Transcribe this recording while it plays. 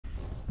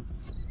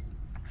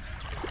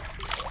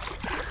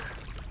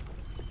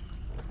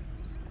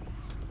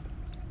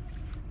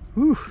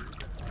Whew.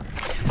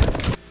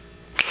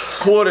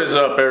 What is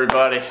up,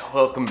 everybody?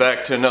 Welcome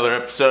back to another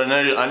episode.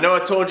 I know I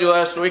told you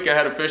last week I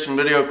had a fishing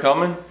video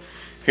coming.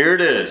 Here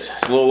it is.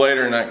 It's a little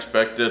later than I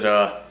expected.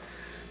 About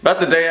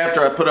the day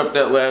after I put up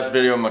that last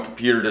video, my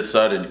computer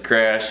decided to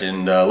crash,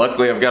 and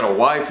luckily I've got a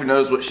wife who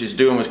knows what she's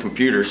doing with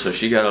computers, so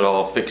she got it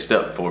all fixed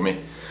up for me.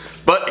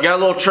 But I got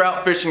a little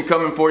trout fishing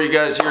coming for you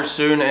guys here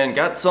soon, and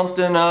got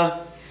something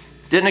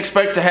didn't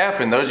expect to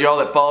happen. Those of y'all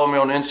that follow me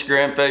on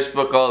Instagram,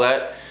 Facebook, all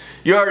that,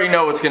 you already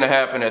know what's going to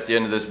happen at the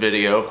end of this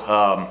video.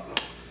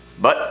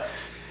 But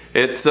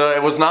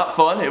it was not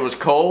fun. It was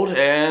cold,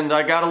 and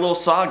I got a little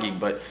soggy.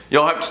 But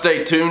you'll have to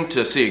stay tuned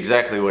to see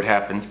exactly what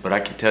happens. But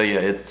I can tell you,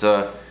 it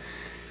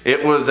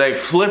was a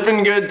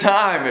flippin' good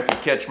time, if you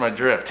catch my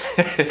drift.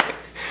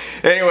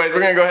 Anyways,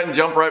 we're gonna go ahead and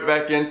jump right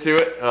back into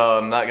it.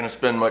 I'm not gonna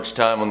spend much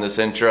time on this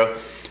intro.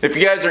 If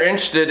you guys are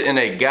interested in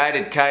a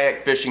guided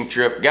kayak fishing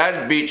trip,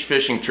 guided beach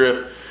fishing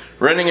trip,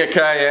 renting a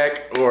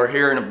kayak, or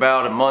here in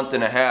about a month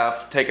and a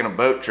half, taking a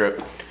boat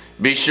trip,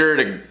 be sure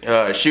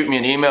to shoot me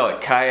an email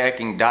at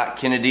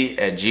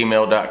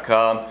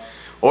kayaking.kennedy@gmail.com,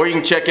 or you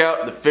can check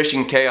out the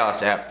Fishing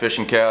Chaos app.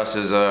 Fishing Chaos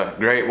is a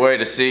great way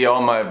to see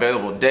all my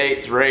available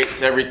dates,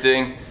 rates,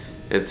 everything.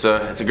 It's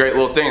a great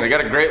little thing. They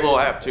got a great little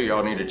app too.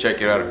 Y'all need to check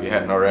it out if you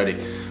hadn't already.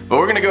 But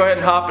we're gonna go ahead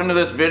and hop into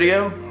this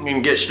video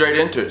and get straight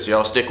into it, so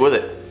y'all stick with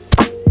it.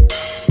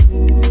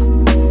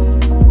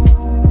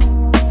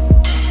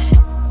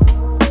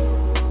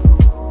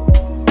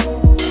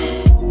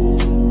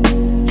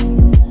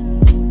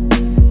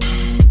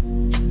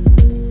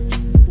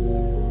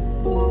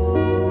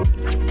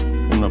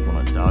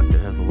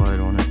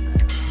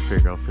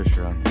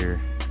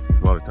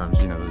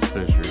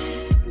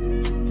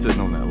 Sitting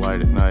on that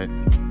light at night,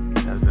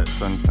 as that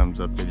sun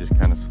comes up, they just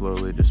kind of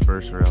slowly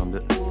disperse around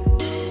it.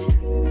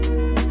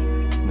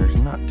 And there's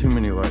not too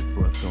many lights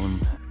left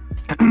on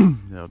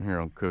down here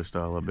on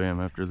coastal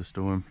Alabama after the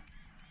storm,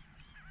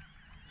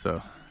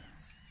 so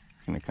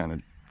I'm gonna kind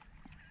of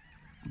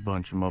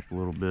bunch them up a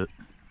little bit.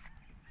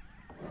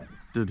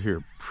 Did hear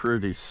a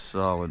pretty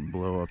solid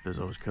blow up as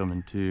I was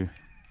coming to,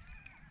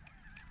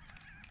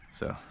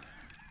 so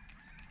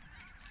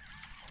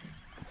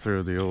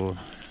throw the old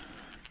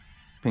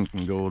pink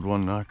and gold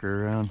one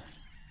knocker around.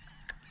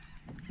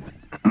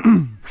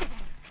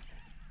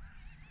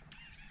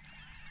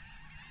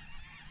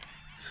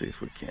 See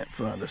if we can't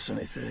find us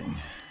anything.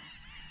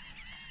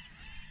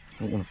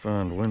 Don't want to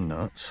find wind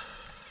knots.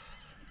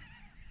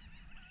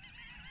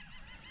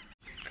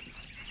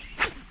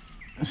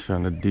 Just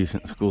found a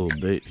decent school of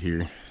bait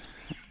here.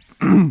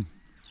 Seeing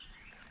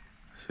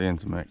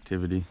some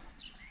activity.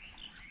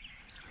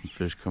 Some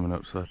fish coming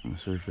up slapping the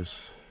surface.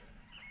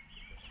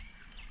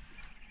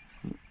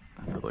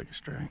 I feel like a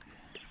strike.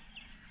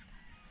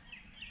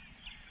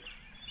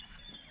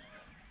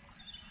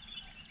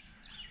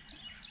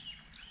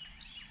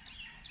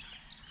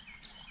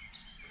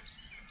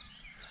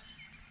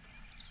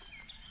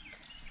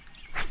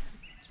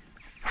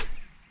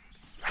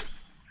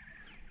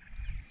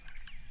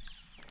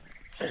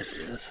 There it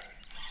is.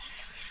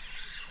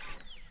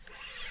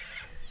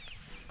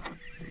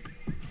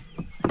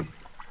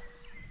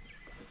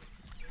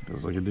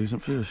 Feels like a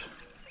decent fish.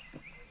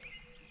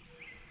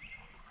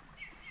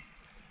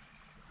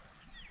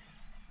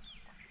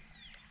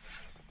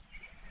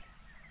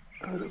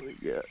 What do we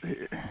got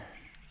here?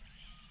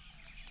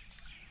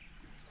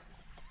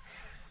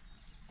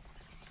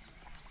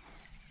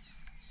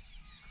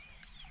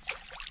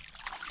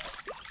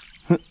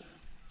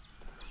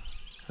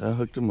 I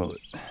hooked a mullet.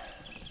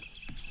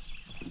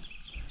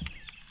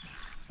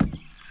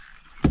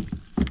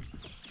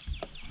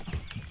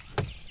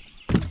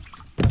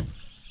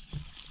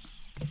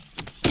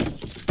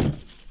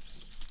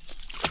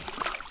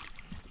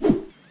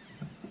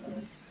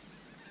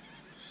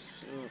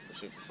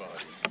 Super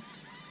foggy.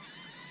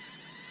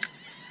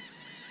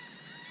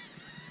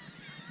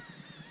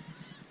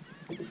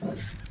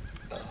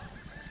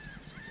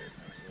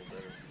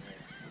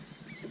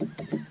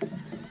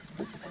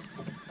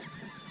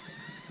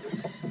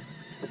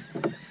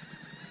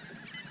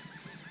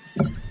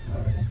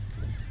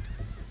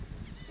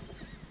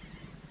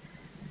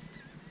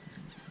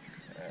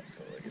 That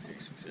felt like a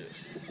decent fish.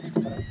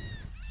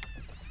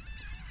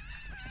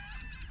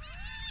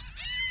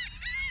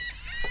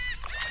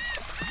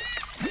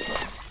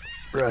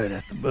 Right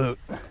at the boat.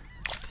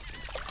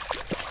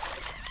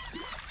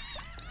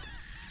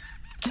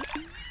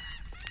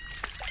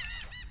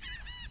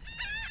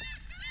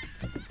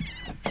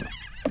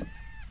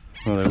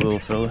 Oh, that little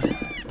fella.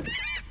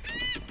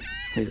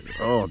 He's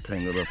all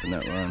tangled up in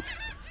that line.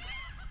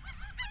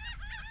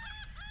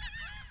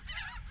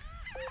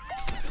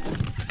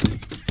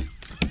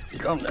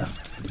 Calm down.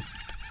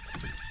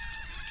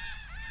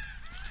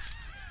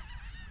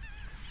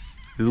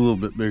 He's a little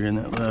bit bigger than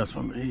that last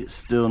one, but he is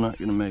still not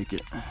going to make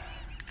it.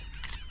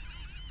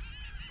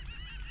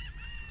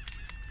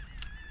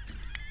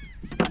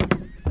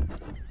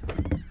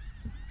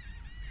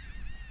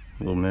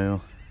 Little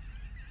male.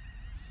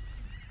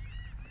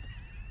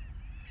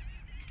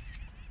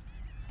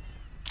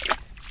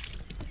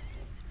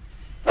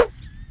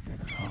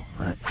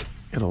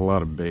 Got a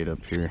lot of bait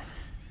up here.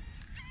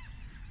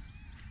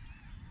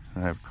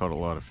 I have caught a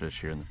lot of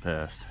fish here in the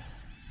past.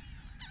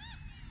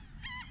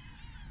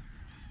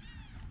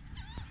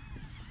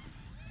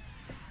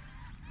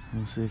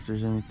 We'll see if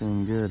there's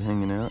anything good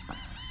hanging out.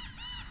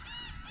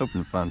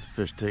 Hoping to find some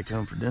fish to take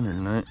home for dinner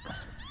tonight.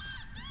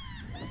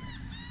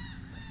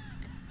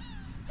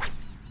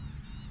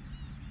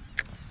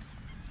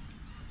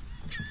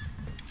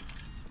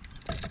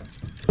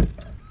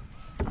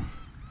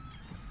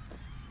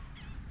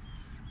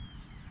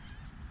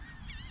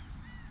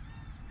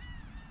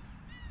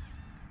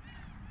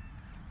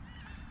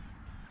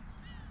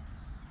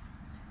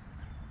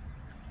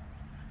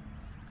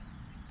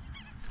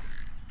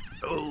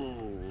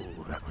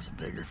 Oh, that was a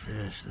bigger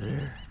fish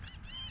there.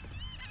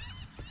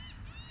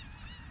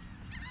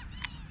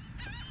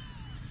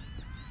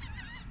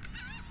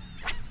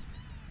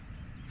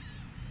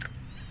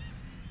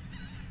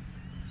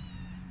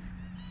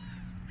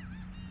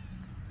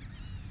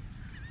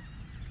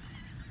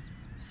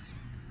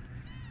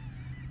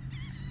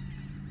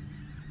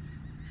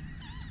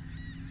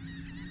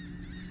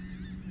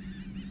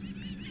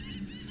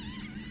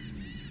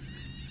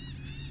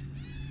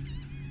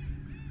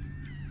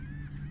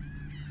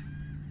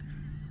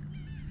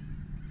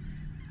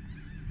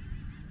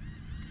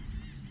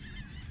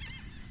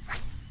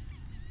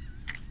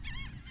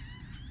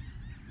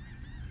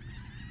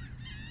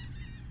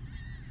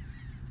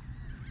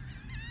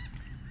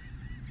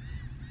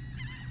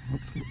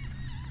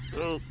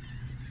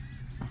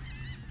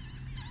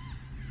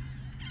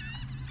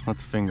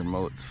 Lots of finger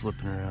mullets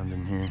flipping around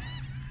in here.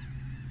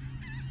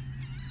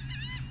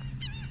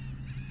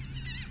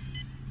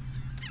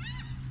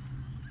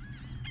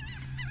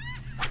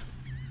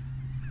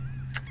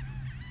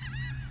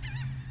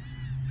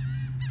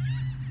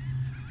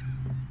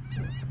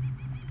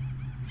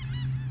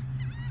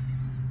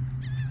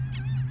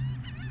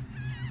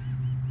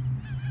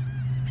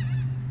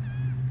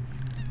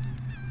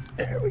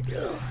 There we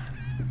go.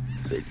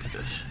 Big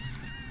fish.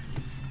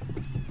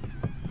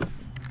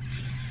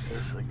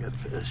 This is a good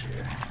fish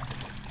here.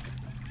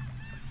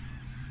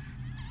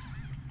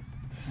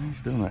 He's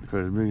still not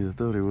quite as big as I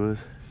thought he was.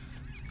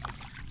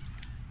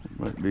 It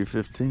might be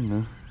 15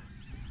 though.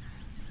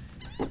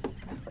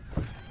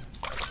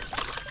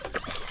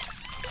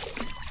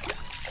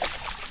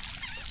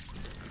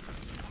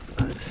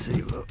 Let's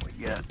see what we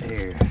got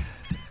here.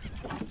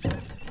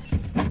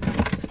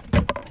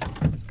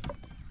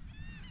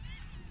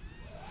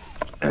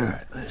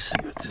 Alright, let's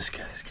see what this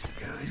guy's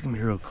gonna go. He's gonna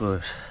be real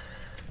close.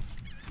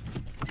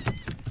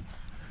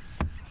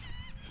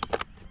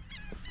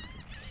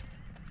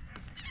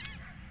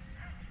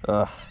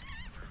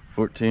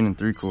 14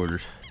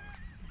 3/4.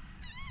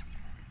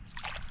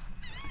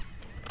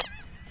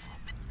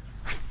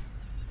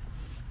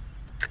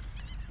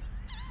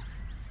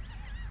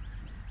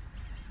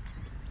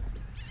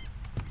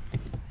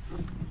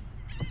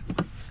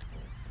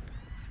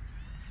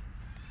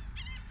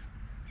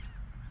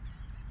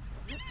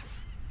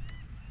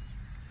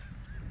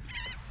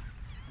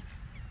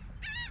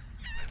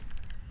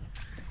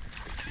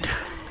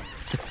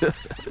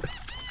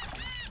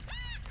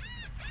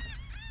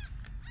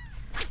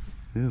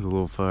 He was a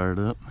little fired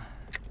up.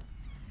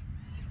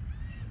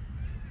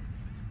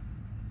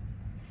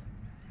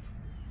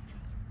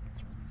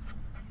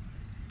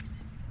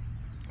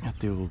 Got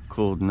the old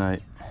cold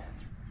night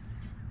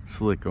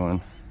slick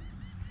on.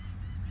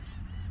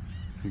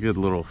 It's a good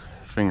little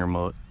finger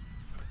mullet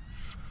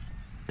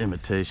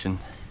imitation.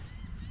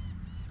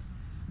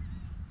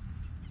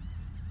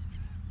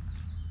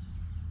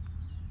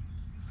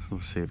 So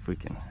we'll see if we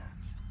can.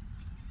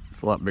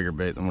 It's a lot bigger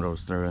bait than what I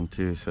was throwing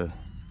too, so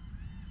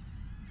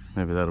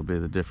maybe that'll be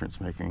the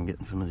difference maker in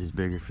getting some of these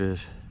bigger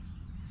fish.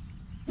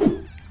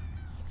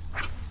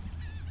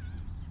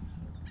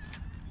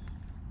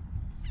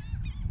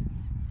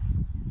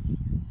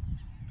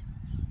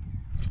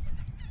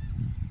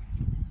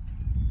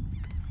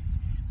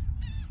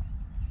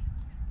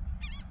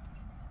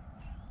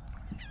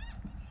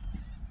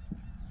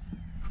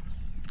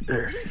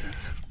 There it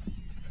is.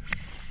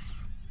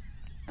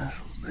 That's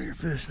a little bigger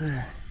fish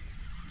there.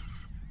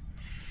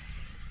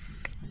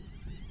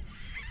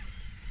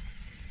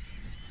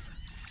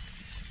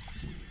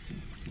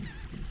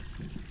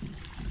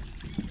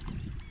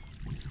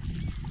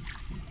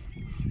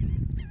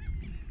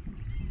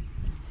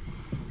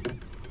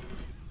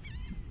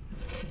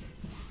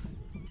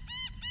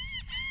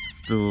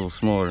 Still a little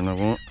smaller than I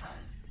want,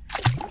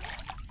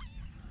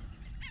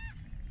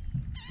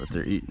 but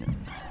they're eating it.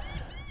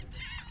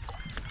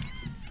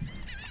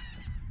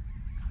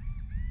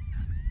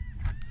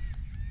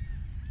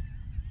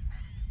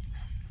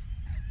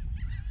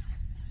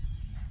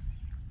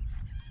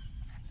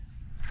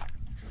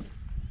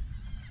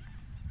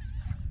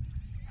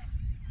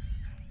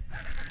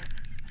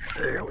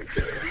 There we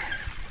go.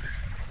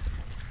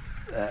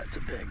 That's a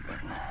big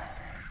one.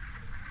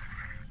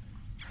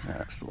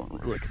 That's the one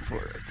we're looking for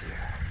right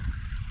there.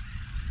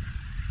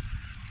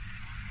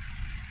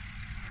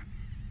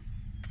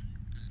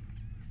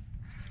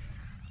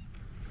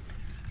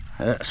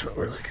 That's what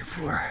we're looking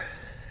for.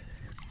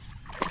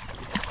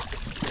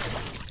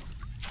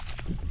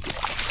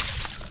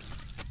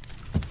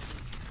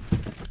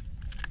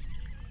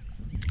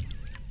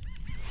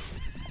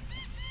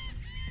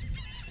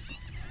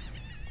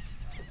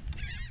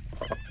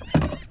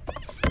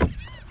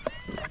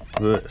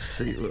 Let's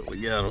see what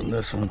we got on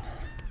this one.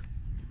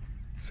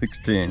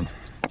 16.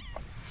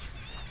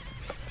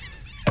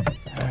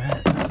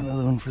 Alright, that's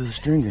another one for the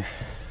stringer.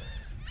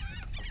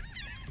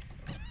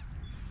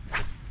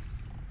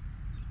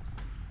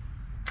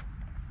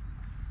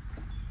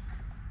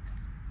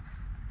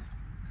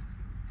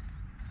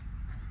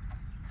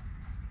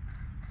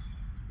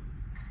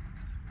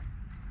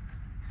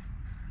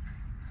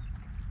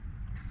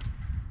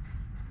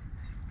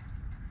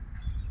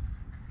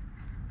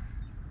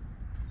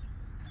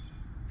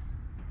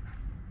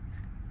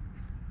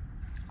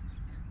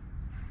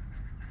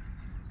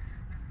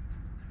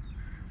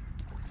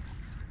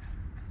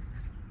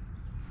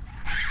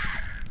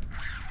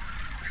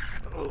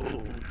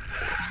 Oh,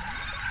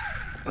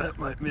 that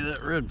might be that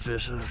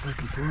redfish I was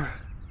looking for.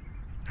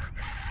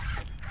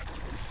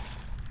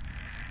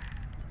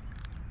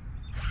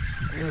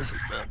 This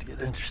is about to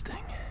get interesting.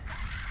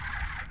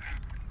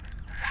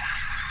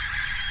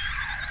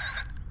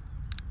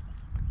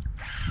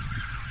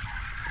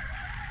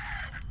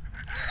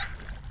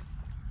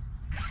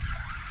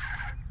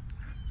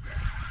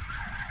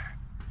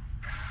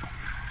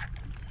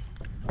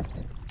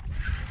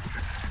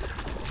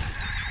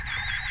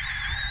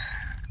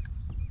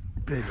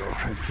 Big old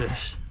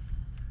redfish.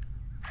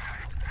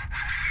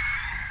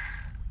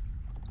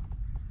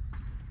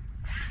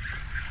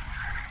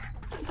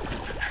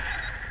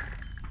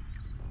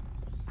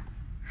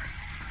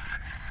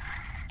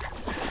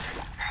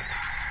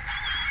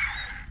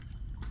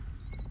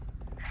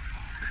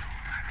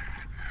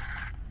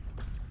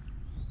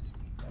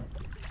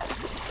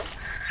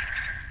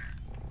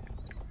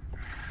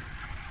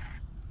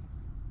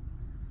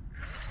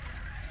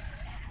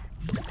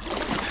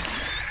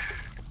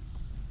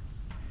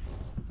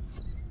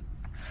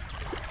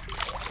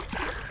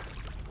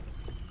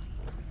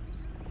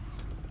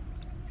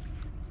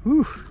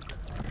 Whew.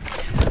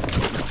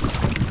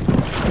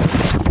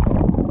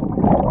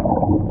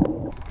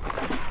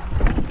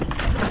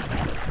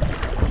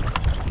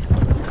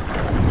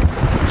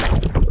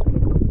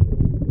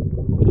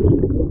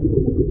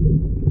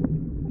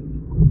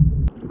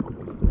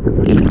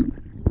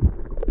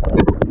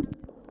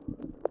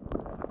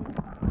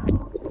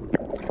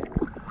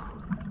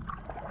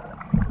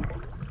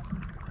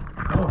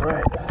 All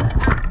right.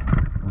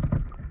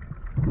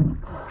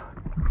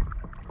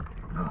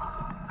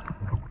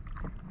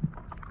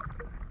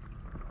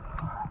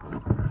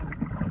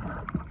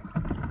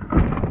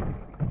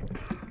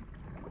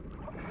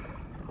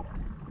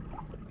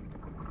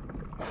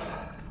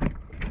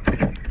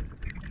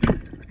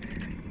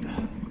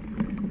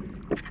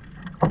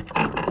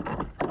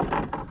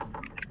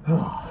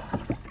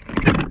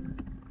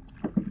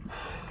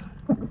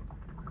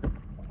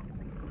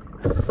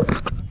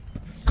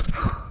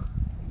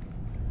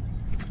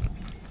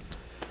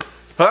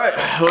 Alright,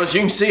 well, as you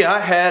can see, I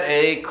had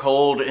a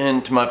cold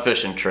end to my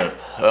fishing trip.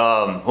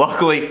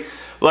 Luckily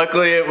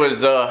it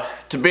was,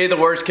 to be the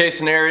worst case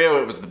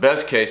scenario, it was the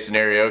best case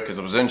scenario because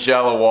it was in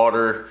shallow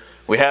water.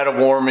 We had a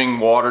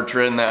warming water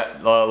trend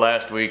that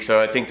last week,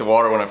 so I think the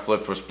water when I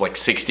flipped was like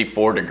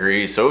 64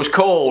 degrees. So it was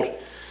cold,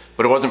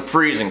 but it wasn't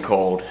freezing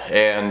cold.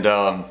 And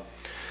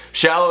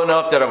shallow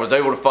enough that I was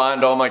able to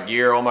find all my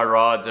gear, all my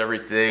rods,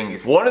 everything.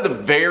 One of the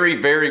very,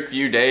 very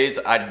few days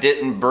I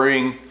didn't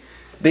bring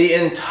the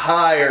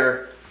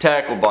entire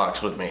tackle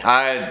box with me.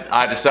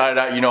 I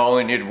decided you know, I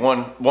only needed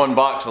one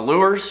box of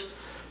lures,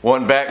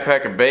 one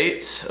backpack of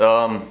baits.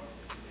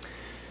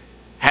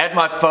 Had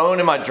my phone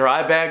in my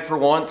dry bag for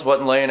once,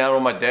 wasn't laying out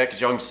on my deck, as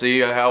y'all can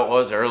see how it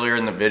was earlier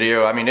in the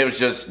video. I mean, it was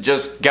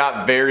just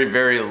got very,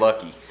 very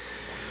lucky.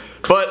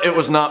 But it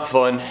was not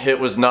fun,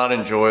 it was not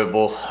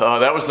enjoyable.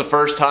 That was the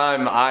first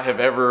time I have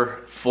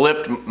ever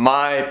flipped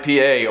my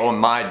PA on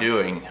my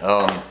doing.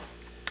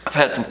 I've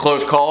had some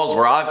close calls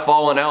where I've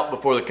fallen out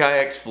before the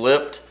kayak's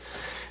flipped.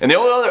 And the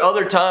only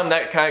other time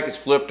that kayak has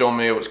flipped on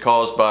me, it was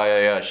caused by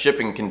a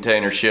shipping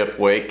container ship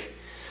wake.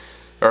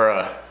 Or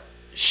a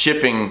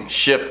shipping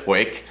ship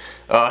wake.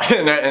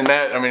 And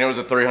that, I mean, it was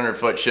a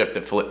 300-foot ship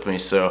that flipped me,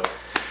 so.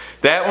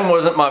 That one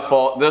wasn't my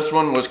fault. This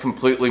one was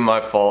completely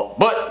my fault.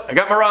 But I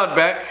got my rod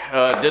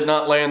back. Did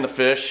not land the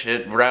fish.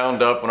 It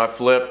rounded up when I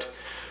flipped.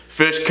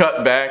 Fish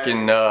cut back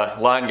and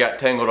line got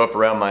tangled up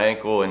around my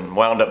ankle and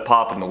wound up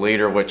popping the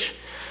leader, which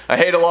I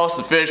hate I lost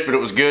the fish, but it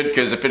was good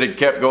because if it had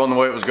kept going the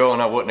way it was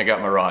going, I wouldn't have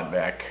got my rod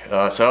back.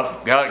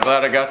 So glad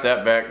I got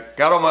that back.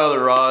 Got all my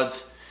other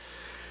rods.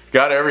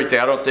 Got everything.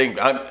 I don't think,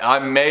 I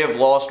may have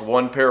lost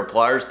one pair of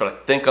pliers, but I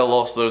think I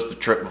lost those the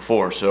trip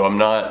before, so I'm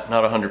not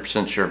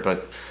 100% sure,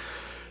 but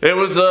it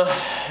was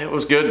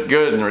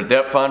good, and the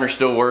depth finder's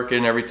still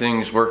working,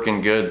 everything's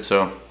working good,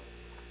 so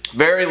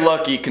very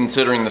lucky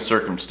considering the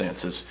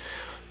circumstances.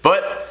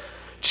 But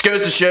just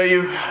goes to show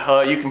you,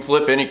 you can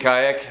flip any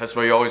kayak. That's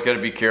why you always got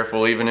to be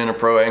careful, even in a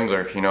pro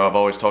angler. You know, I've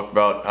always talked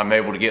about I'm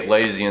able to get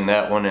lazy in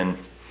that one, and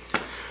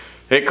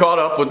it caught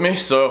up with me,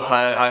 so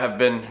I have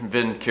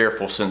been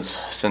careful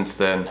since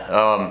then.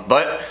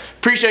 But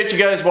appreciate you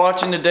guys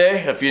watching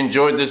today. If you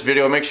enjoyed this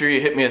video, make sure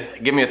you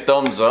give me a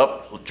thumbs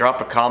up. Drop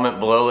a comment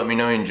below. Let me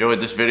know you enjoyed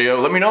this video.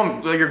 Let me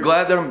know you're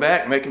glad that I'm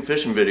back making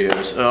fishing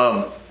videos.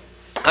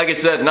 Like I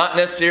said, not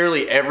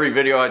necessarily every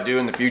video I do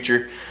in the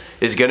future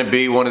is going to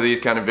be one of these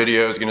kind of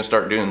videos. Going to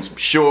start doing some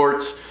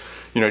shorts,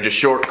 you know, just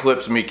short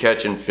clips of me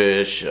catching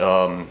fish, you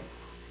know,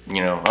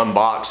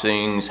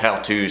 unboxings,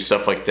 how-tos,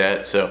 stuff like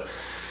that. So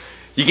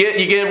you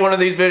get one of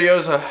these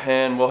videos,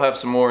 and we'll have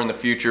some more in the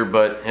future.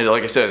 But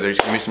like I said, there's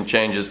gonna be some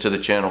changes to the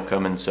channel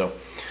coming. So,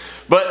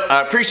 but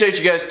I appreciate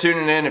you guys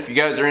tuning in. If you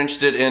guys are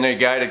interested in a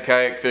guided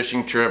kayak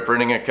fishing trip,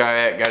 renting a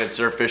kayak, guided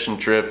surf fishing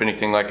trip,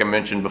 anything like I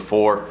mentioned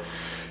before,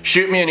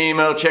 shoot me an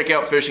email. Check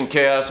out Fishing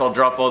Chaos. I'll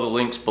drop all the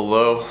links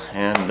below.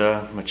 And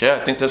but yeah,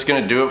 I think that's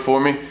gonna do it for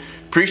me.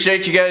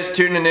 Appreciate you guys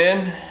tuning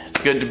in. It's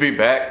good to be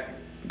back.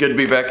 Good to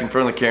be back in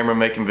front of the camera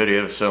making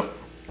videos. So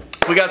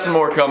we got some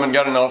more coming.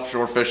 Got an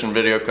offshore fishing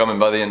video coming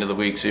by the end of the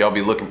week, so y'all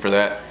be looking for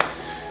that.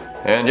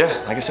 And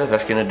yeah, like I said,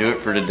 that's gonna do it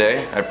for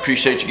today. I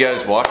appreciate you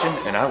guys watching,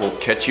 and I will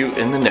catch you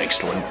in the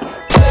next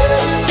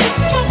one.